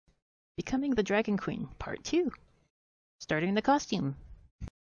Becoming the Dragon Queen, Part 2. Starting the costume.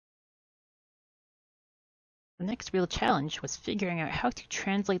 The next real challenge was figuring out how to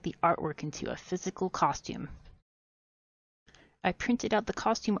translate the artwork into a physical costume. I printed out the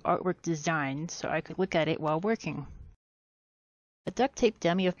costume artwork design so I could look at it while working. A duct tape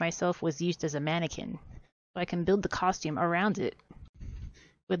dummy of myself was used as a mannequin, so I can build the costume around it.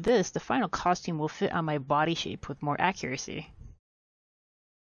 With this, the final costume will fit on my body shape with more accuracy.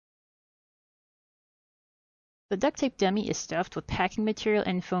 The duct tape dummy is stuffed with packing material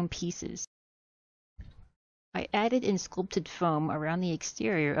and foam pieces. I added in sculpted foam around the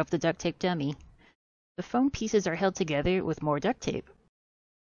exterior of the duct tape dummy. The foam pieces are held together with more duct tape.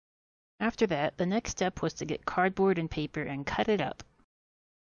 After that, the next step was to get cardboard and paper and cut it up.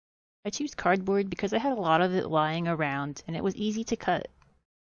 I chose cardboard because I had a lot of it lying around and it was easy to cut.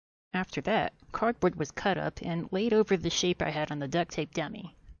 After that, cardboard was cut up and laid over the shape I had on the duct tape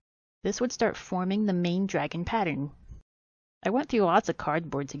dummy. This would start forming the main dragon pattern. I went through lots of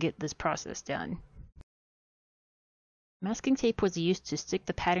cardboard to get this process done. Masking tape was used to stick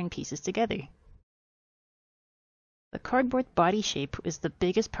the pattern pieces together. The cardboard body shape is the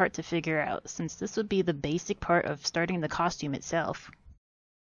biggest part to figure out, since this would be the basic part of starting the costume itself.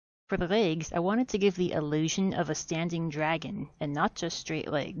 For the legs, I wanted to give the illusion of a standing dragon, and not just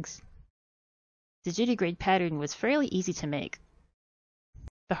straight legs. The digitigrade pattern was fairly easy to make.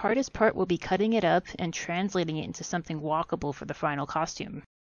 The hardest part will be cutting it up and translating it into something walkable for the final costume.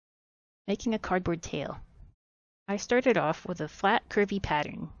 Making a cardboard tail. I started off with a flat, curvy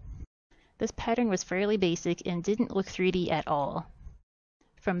pattern. This pattern was fairly basic and didn't look 3D at all.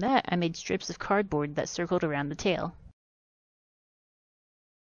 From that, I made strips of cardboard that circled around the tail.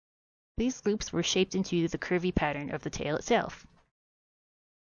 These loops were shaped into the curvy pattern of the tail itself.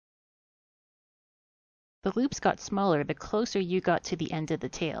 The loops got smaller the closer you got to the end of the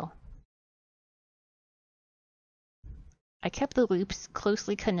tail. I kept the loops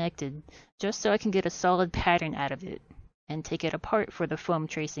closely connected just so I can get a solid pattern out of it, and take it apart for the foam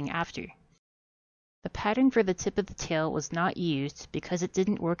tracing after. The pattern for the tip of the tail was not used because it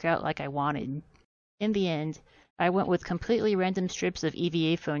didn't work out like I wanted. In the end, I went with completely random strips of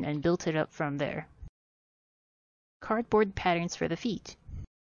EVA foam and built it up from there. Cardboard patterns for the feet.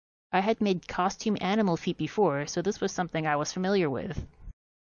 I had made costume animal feet before, so this was something I was familiar with.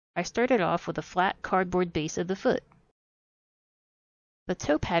 I started off with a flat cardboard base of the foot. The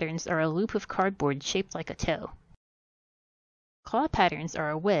toe patterns are a loop of cardboard shaped like a toe. Claw patterns are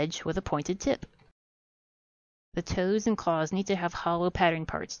a wedge with a pointed tip. The toes and claws need to have hollow pattern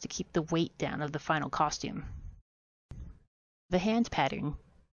parts to keep the weight down of the final costume. The hand pattern.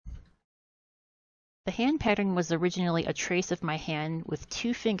 The hand pattern was originally a trace of my hand with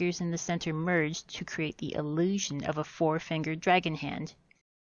 2 fingers in the center merged to create the illusion of a 4-fingered dragon hand.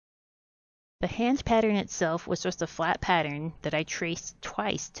 The hand pattern itself was just a flat pattern that I traced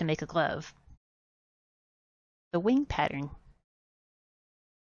twice to make a glove. The wing pattern.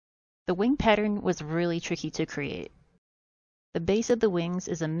 The wing pattern was really tricky to create. The base of the wings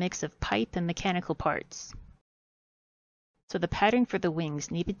is a mix of pipe and mechanical parts. So the pattern for the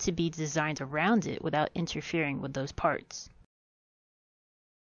wings needed to be designed around it without interfering with those parts.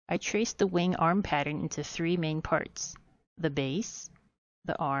 I traced the wing arm pattern into 3 main parts: the base,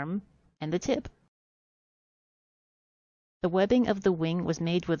 the arm, and the tip. The webbing of the wing was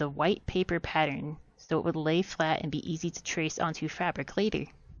made with a white paper pattern, so it would lay flat and be easy to trace onto fabric later.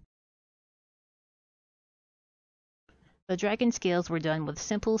 The dragon scales were done with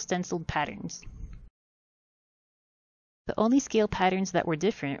simple stenciled patterns. The only scale patterns that were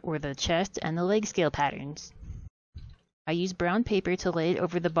different were the chest and the leg scale patterns. I used brown paper to lay it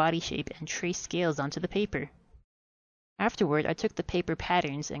over the body shape and trace scales onto the paper. Afterward, I took the paper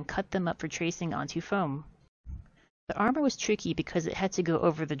patterns and cut them up for tracing onto foam. The armor was tricky because it had to go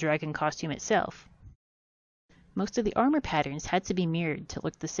over the dragon costume itself. Most of the armor patterns had to be mirrored to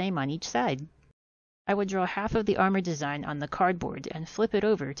look the same on each side. I would draw half of the armor design on the cardboard and flip it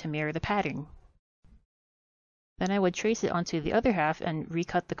over to mirror the pattern. Then I would trace it onto the other half and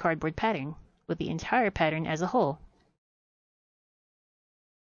recut the cardboard pattern, with the entire pattern as a whole.